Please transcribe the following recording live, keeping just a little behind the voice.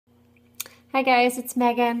Hi guys, it's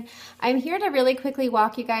Megan. I'm here to really quickly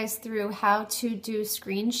walk you guys through how to do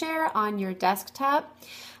screen share on your desktop.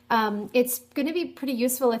 It's going to be pretty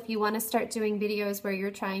useful if you want to start doing videos where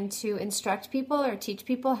you're trying to instruct people or teach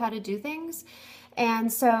people how to do things.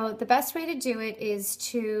 And so the best way to do it is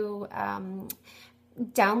to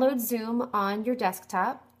download Zoom on your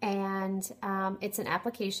desktop, and it's an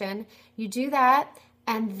application. You do that,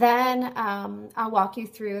 and then I'll walk you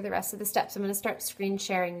through the rest of the steps. I'm going to start screen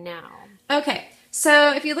sharing now. Okay,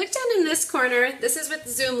 so if you look down in this corner, this is what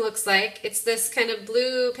Zoom looks like. It's this kind of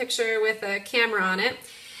blue picture with a camera on it.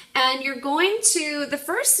 And you're going to, the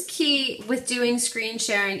first key with doing screen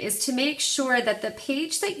sharing is to make sure that the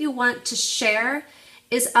page that you want to share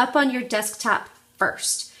is up on your desktop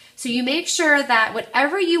first. So you make sure that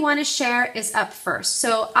whatever you want to share is up first.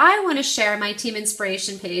 So I want to share my Team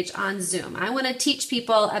Inspiration page on Zoom. I want to teach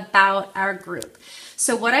people about our group.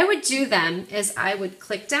 So what I would do then is I would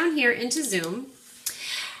click down here into Zoom,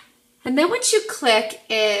 and then what you click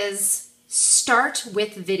is Start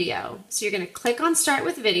with Video. So you're going to click on Start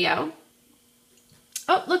with Video.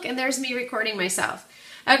 Oh, look, and there's me recording myself.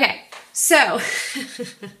 Okay, so,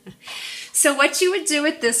 so what you would do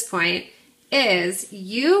at this point is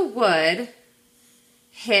you would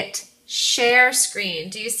hit Share Screen.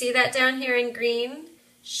 Do you see that down here in green?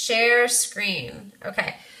 Share Screen.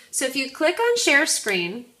 Okay. So if you click on Share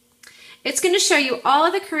Screen, it's going to show you all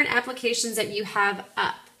of the current applications that you have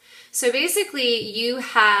up. So basically you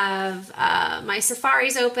have my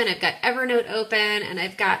Safari's open, I've got Evernote open, and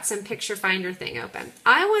I've got some picture finder thing open.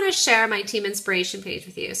 I want to share my Team Inspiration page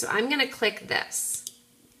with you, so I'm going to click this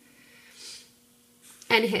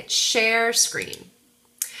and hit Share Screen.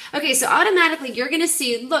 Okay, so automatically you're going to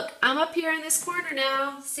see, look, I'm up here in this corner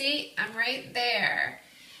now. See, I'm right there.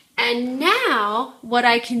 And now what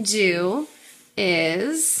I can do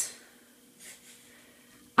is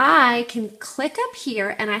I can click up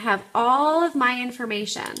here and I have all of my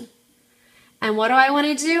information. And what do I want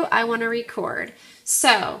to do? I want to record.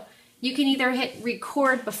 So you can either hit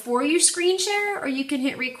record before you screen share or you can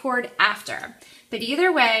hit record after. But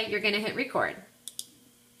either way, you're going to hit record.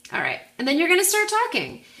 All right, and then you're going to start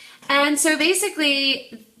talking. And so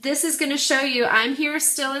basically, this is going to show you I'm here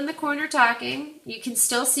still in the corner talking. You can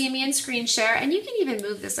still see me in screen share, and you can even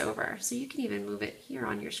move this over. So you can even move it here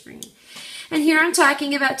on your screen. And here I'm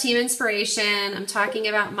talking about Team Inspiration. I'm talking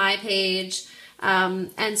about my page,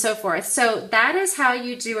 and so forth. So that is how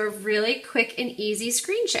you do a really quick and easy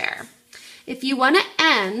screen share. If you want to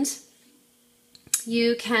end,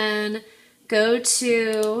 you can go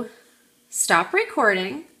to Stop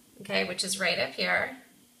Recording, okay, which is right up here.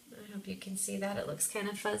 I hope you can see that. It looks kind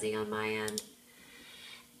of fuzzy on my end.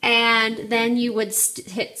 And then you would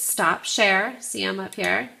hit Stop Share. See, I'm up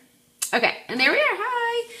here. Okay, and there we are.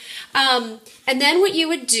 Hi. And then what you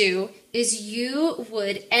would do is you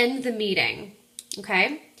would end the meeting,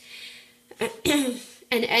 okay? And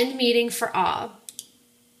end meeting for all.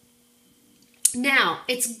 Now,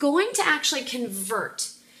 it's going to actually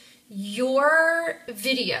convert your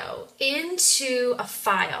video into a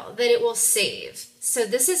file that it will save. So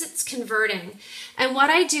this is it's converting. And what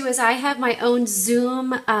I do is I have my own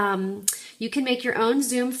Zoom, you can make your own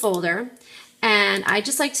Zoom folder, and I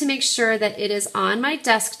just like to make sure that it is on my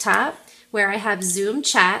desktop where I have Zoom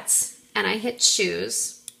chats, and I hit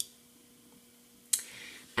choose,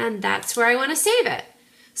 and that's where I want to save it.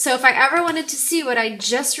 So if I ever wanted to see what I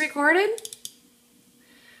just recorded,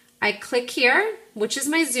 I click here, which is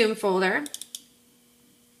my Zoom folder.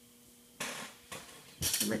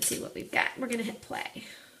 And let's see what we've got. We're going to hit play.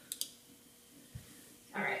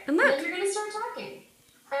 All right. And look. And then you're going to start talking.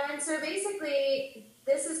 And so basically,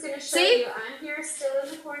 this is going to show you I'm here still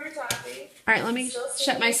in the corner talking. All right, let me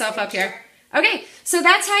shut myself up here. Okay, so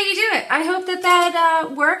that's how you do it. I hope that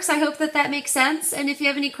that works. I hope that that makes sense. And if you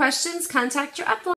have any questions, contact your upload.